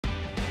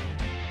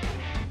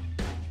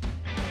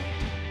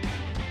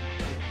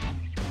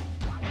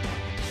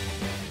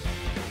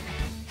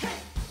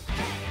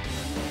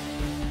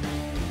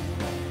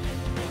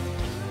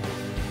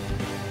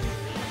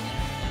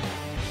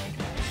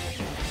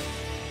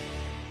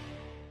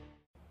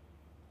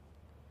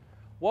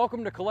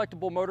Welcome to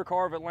Collectible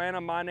Motorcar of Atlanta.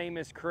 My name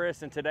is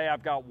Chris, and today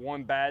I've got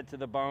one bad to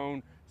the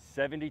bone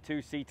 72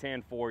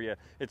 C10 for you.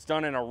 It's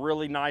done in a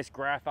really nice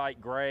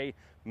graphite gray,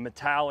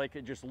 metallic.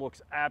 It just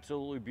looks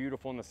absolutely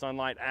beautiful in the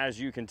sunlight, as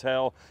you can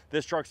tell.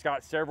 This truck's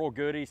got several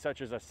goodies, such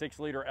as a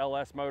 6-liter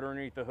LS motor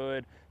underneath the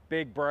hood,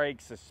 big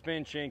brakes,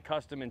 suspension,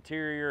 custom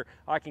interior.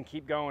 I can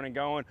keep going and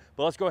going,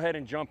 but let's go ahead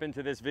and jump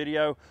into this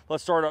video.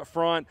 Let's start up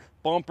front.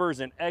 Bumper's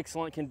in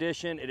excellent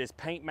condition. It is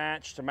paint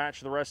matched to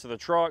match the rest of the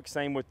truck.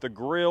 Same with the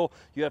grille.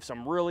 You have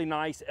some really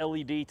nice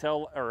LED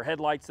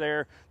headlights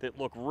there that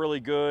look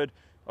really good.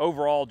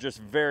 Overall, just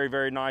very,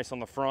 very nice on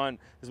the front.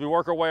 As we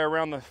work our way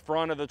around the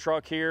front of the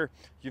truck here,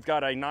 you've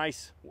got a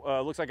nice,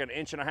 looks like an 1.5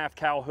 inch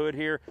cowl hood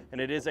here,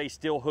 and it is a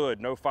steel hood,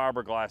 no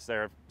fiberglass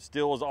there.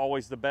 Steel is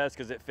always the best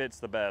because it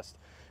fits the best.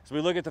 So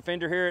we look at the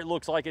fender here, it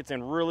looks like it's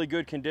in really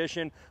good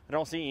condition. I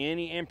don't see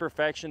any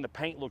imperfection. The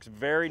paint looks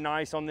very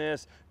nice on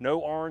this. No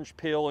orange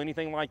peel,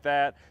 anything like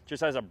that.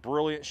 Just has a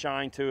brilliant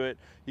shine to it.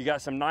 You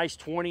got some nice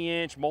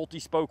 20-inch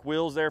multi-spoke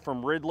wheels there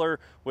from Riddler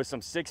with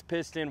some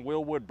 6-piston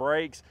Wilwood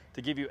brakes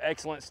to give you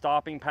excellent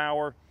stopping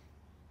power.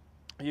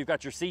 You've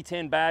got your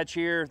C10 badge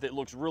here that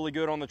looks really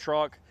good on the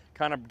truck.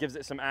 Kind of gives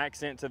it some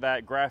accent to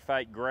that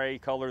graphite gray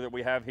color that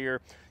we have here.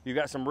 You've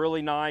got some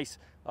really nice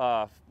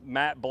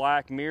matte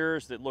black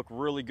mirrors that look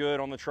really good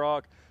on the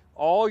truck.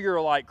 All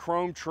your like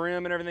chrome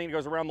trim and everything that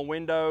goes around the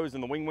windows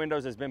and the wing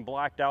windows has been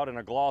blacked out in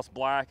a gloss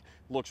black.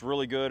 Looks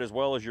really good, as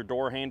well as your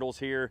door handles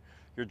here.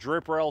 Your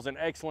drip rail's in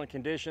excellent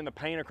condition. The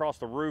paint across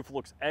the roof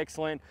looks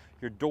excellent.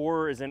 Your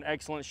door is in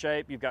excellent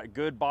shape. You've got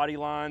good body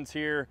lines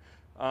here.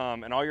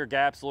 And all your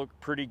gaps look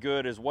pretty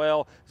good as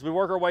well. As we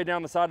work our way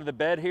down the side of the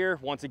bed here,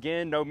 once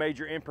again, no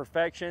major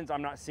imperfections.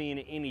 I'm not seeing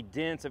any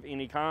dents of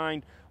any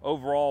kind.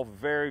 Overall,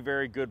 very,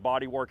 very good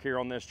body work here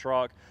on this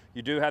truck.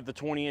 You do have the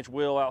 20-inch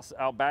wheel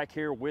out back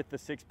here with the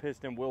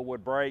 6-piston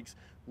Wilwood brakes.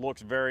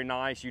 Looks very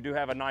nice. You do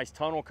have a nice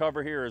tunnel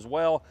cover here as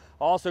well.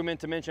 Also meant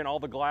to mention all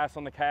the glass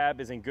on the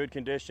cab is in good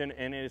condition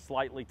and it is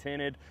slightly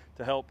tinted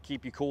to help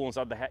keep you cool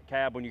inside the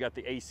cab when you got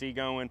the AC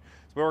going.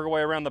 So we work our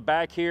way around the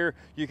back here.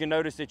 You can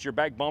notice that your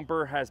back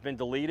bumper has been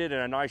deleted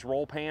and a nice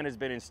roll pan has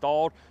been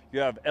installed. You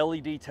have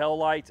LED tail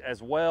lights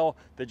as well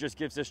that just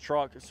gives this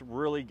truck some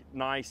really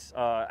nice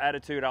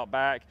attitude out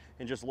back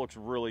and just looks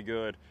really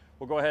good.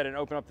 We'll go ahead and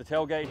open up the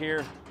tailgate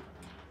here.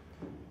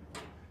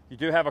 You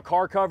do have a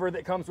car cover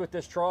that comes with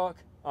this truck.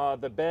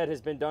 The bed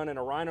has been done in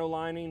a rhino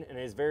lining and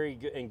is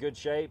in good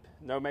shape.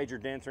 No major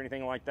dents or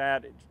anything like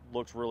that. It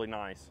looks really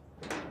nice.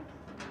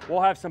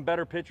 We'll have some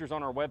better pictures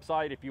on our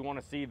website if you want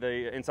to see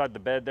the inside the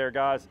bed there,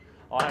 guys.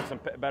 I'll have some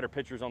better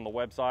pictures on the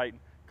website,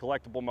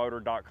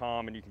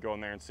 collectiblemotor.com, and you can go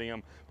in there and see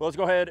them. But let's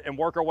go ahead and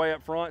work our way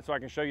up front so I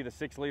can show you the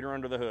 6-liter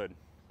under the hood.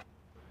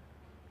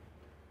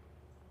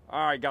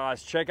 All right,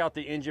 guys, check out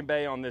the engine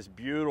bay on this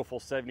beautiful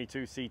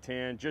 72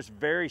 C10. Just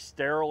very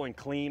sterile and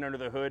clean under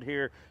the hood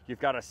here. You've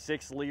got a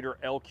 6-liter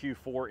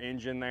LQ4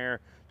 engine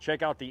there.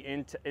 Check out the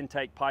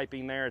intake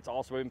piping there. It's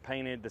also been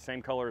painted the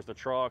same color as the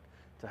truck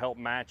to help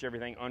match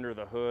everything under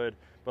the hood.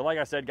 But like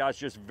I said, guys,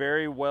 just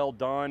very well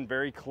done,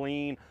 very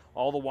clean.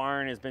 All the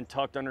wiring has been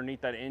tucked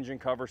underneath that engine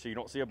cover so you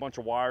don't see a bunch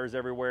of wires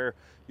everywhere.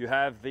 You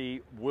have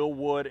the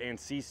Wilwood and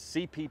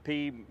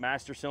CPP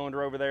master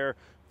cylinder over there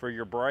for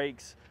your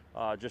brakes.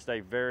 Just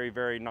a very,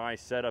 very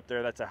nice setup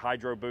there. That's a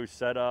hydraboost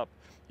setup.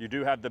 You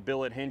do have the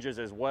billet hinges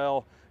as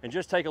well. And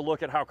just take a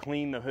look at how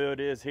clean the hood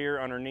is here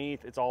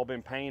underneath. It's all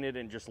been painted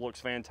and just looks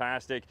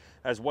fantastic,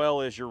 as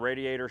well as your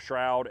radiator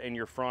shroud and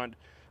your front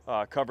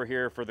cover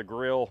here for the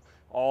grill.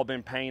 All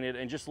been painted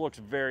and just looks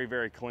very,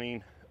 very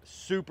clean.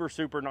 Super,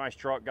 super nice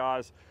truck,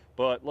 guys.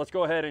 But let's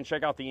go ahead and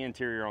check out the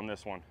interior on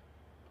this one.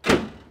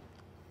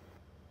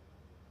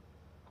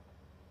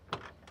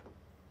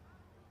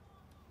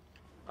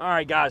 All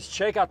right, guys,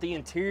 check out the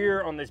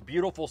interior on this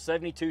beautiful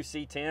 72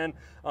 C10.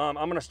 I'm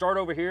gonna start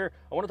over here.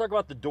 I wanna talk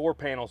about the door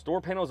panels.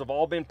 Door panels have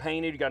all been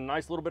painted. You got a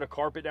nice little bit of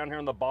carpet down here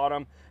on the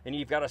bottom, and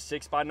you've got a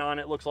 6x9,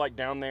 it looks like,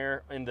 down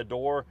there in the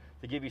door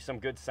to give you some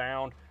good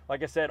sound.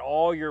 Like I said,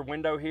 all your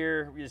window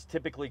here is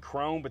typically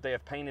chrome, but they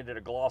have painted it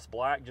a gloss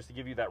black just to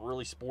give you that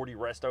really sporty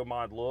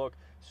RestoMod look.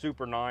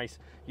 Super nice.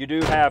 You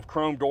do have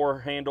chrome door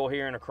handle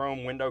here and a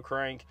chrome window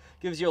crank.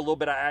 Gives you a little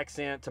bit of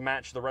accent to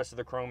match the rest of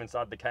the chrome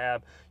inside the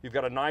cab. You've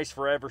got a nice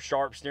forever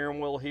sharp steering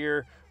wheel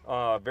here.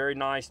 Very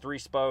nice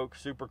 3-spoke,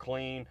 super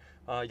clean.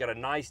 You got a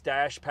nice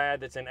dash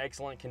pad that's in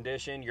excellent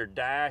condition. Your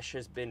dash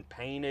has been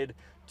painted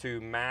to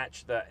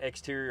match the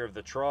exterior of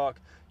the truck.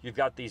 You've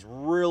got these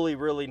really,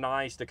 really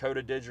nice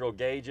Dakota digital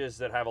gauges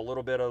that have a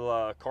little bit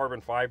of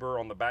carbon fiber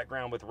on the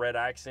background with red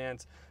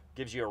accents.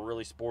 Gives you a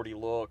really sporty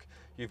look.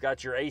 You've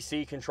got your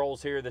AC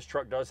controls here. This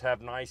truck does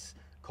have nice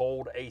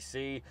cold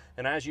AC.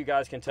 And as you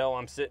guys can tell,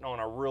 I'm sitting on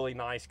a really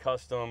nice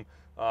custom,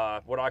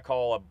 what I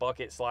call a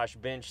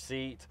bucket/bench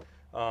seat.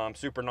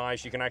 Super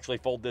nice. You can actually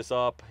fold this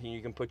up.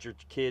 You can put your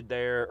kid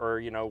there, or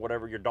you know,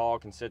 whatever, your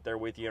dog can sit there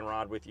with you and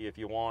ride with you if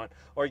you want,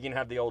 or you can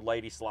have the old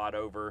lady slide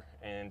over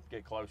and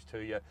get close to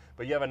you.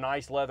 But you have a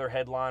nice leather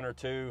headliner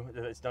too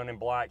that's done in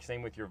black,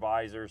 same with your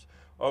visors.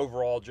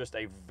 Overall, just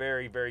a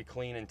very, very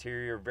clean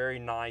interior, very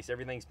nice.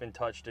 Everything's been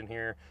touched in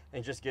here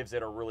and just gives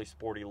it a really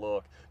sporty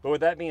look. But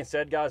with that being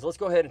said, guys, let's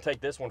go ahead and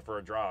take this one for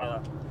a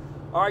drive.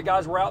 All right,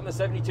 guys, we're out in the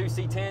 72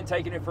 C10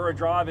 taking it for a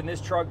drive, and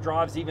this truck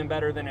drives even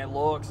better than it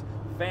looks.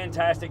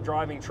 Fantastic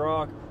driving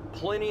truck,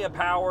 plenty of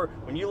power.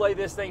 When you lay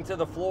this thing to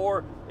the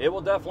floor, it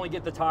will definitely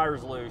get the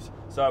tires loose.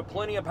 So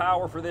plenty of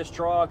power for this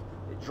truck.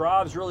 It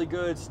drives really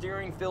good,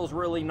 steering feels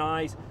really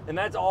nice, and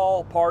that's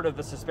all part of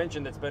the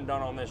suspension that's been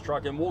done on this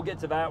truck, and we'll get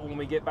to that when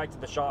we get back to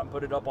the shop and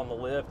put it up on the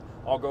lift.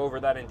 I'll go over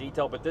that in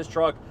detail, but this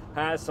truck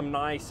has some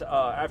nice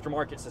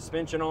aftermarket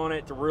suspension on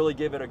it to really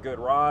give it a good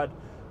ride.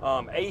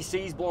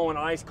 AC's blowing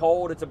ice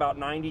cold. It's about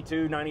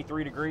 92,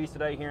 93 degrees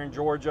today here in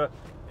Georgia,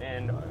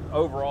 and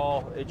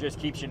overall it just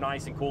keeps you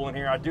nice and cool in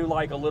here. I do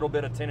like a little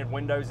bit of tinted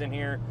windows in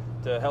here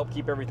to help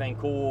keep everything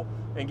cool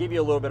and give you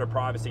a little bit of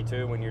privacy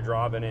too when you're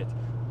driving it.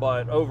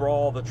 But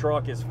overall, the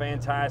truck is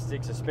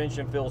fantastic.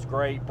 Suspension feels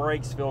great,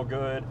 brakes feel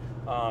good,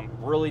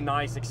 really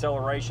nice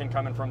acceleration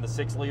coming from the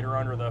 6-liter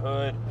under the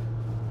hood.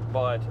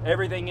 But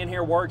everything in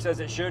here works as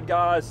it should,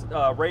 guys.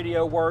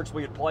 Radio works,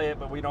 we would play it,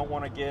 but we don't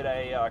want to get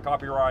a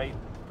copyright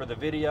for the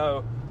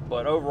video.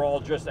 But overall,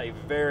 just a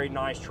very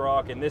nice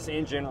truck, and this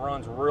engine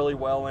runs really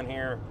well in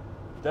here.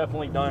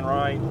 Definitely done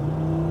right.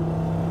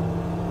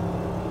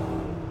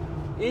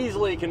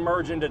 Easily can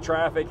merge into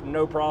traffic,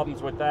 no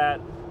problems with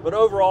that. But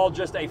overall,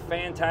 just a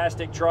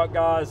fantastic truck,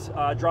 guys.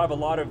 I drive a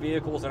lot of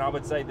vehicles, and I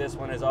would say this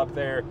one is up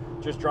there.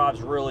 Just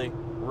drives really,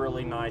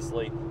 really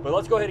nicely. But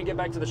let's go ahead and get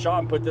back to the shop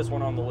and put this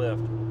one on the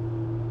lift.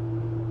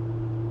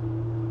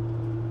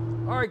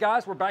 All right,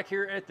 guys, we're back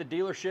here at the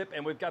dealership,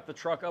 and we've got the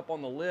truck up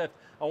on the lift.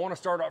 I want to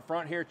start up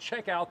front here.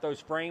 Check out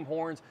those frame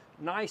horns,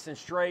 nice and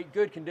straight,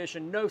 good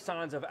condition, no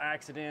signs of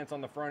accidents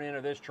on the front end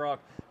of this truck.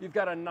 You've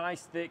got a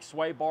nice thick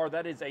sway bar.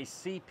 That is a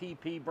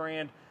CPP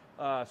brand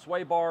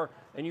sway bar,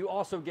 and you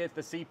also get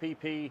the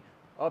CPP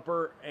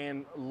upper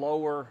and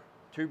lower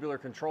tubular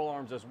control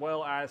arms, as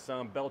well as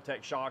some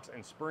Belltech shocks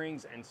and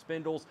springs and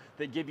spindles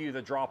that give you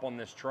the drop on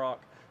this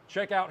truck.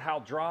 Check out how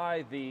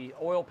dry the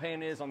oil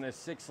pan is on this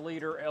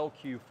 6-liter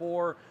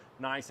LQ4,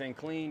 nice and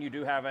clean. You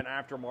do have an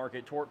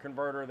aftermarket torque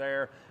converter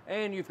there,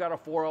 and you've got a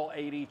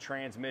 4L80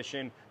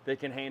 transmission that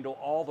can handle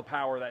all the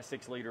power that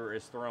 6-liter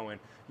is throwing.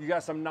 You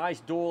got some nice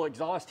dual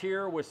exhaust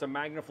here with some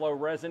MagnaFlow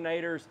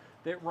resonators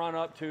that run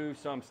up to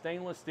some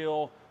stainless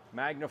steel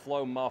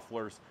MagnaFlow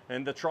mufflers,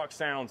 and the truck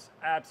sounds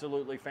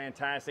absolutely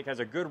fantastic. Has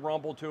a good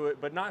rumble to it,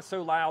 but not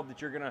so loud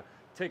that you're gonna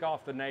tick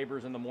off the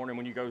neighbors in the morning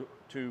when you go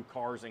to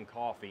Cars and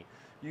Coffee.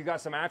 You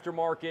got some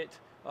aftermarket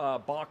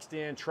boxed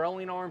in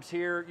trailing arms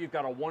here. You've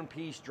got a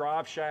 1-piece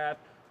drive shaft,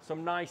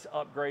 some nice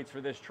upgrades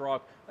for this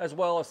truck, as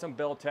well as some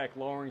Belltech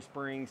lowering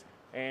springs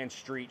and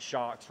street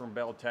shocks from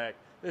Belltech.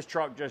 This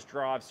truck just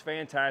drives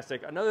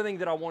fantastic. Another thing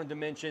that I wanted to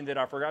mention that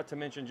I forgot to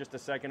mention just a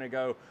second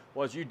ago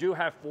was you do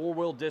have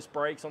 4-wheel disc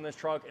brakes on this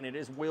truck, and it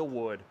is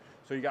Wilwood.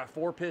 So you got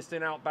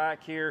 4-piston out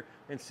back here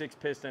and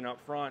 6-piston up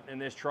front,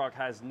 and this truck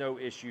has no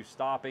issue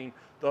stopping.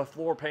 The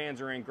floor pans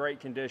are in great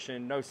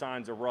condition, no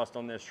signs of rust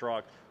on this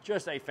truck.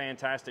 Just a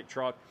fantastic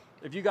truck.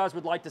 If you guys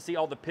would like to see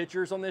all the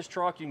pictures on this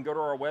truck, you can go to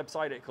our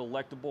website at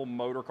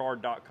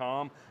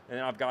collectiblemotorcar.com,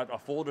 and I've got a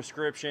full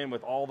description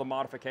with all the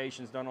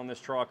modifications done on this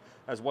truck,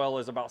 as well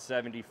as about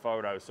 70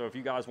 photos. So if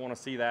you guys want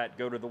to see that,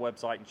 go to the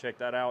website and check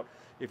that out.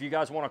 If you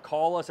guys want to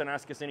call us and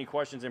ask us any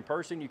questions in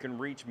person, you can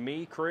reach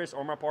me, Chris,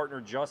 or my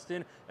partner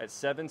Justin at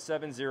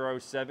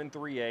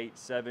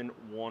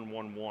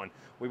 770-738-7111.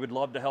 We would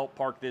love to help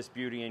park this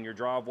beauty in your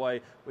driveway.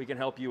 We can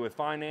help you with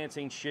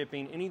financing,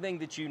 shipping, anything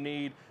that you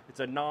need. It's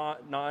a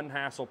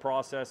non-hassle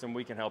process, and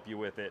we can help you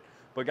with it.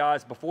 But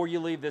guys, before you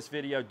leave this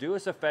video, do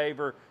us a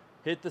favor,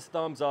 hit this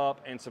thumbs up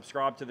and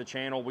subscribe to the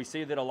channel. We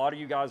see that a lot of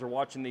you guys are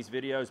watching these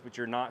videos, but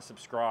you're not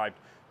subscribed.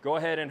 Go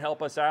ahead and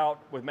help us out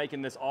with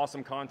making this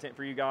awesome content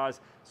for you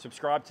guys.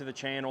 Subscribe to the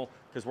channel,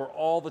 because we're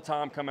all the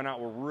time coming out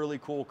with really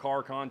cool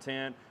car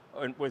content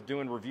and with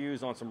doing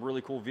reviews on some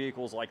really cool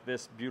vehicles like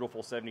this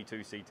beautiful 72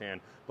 C10.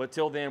 But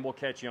till then, we'll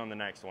catch you on the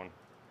next one.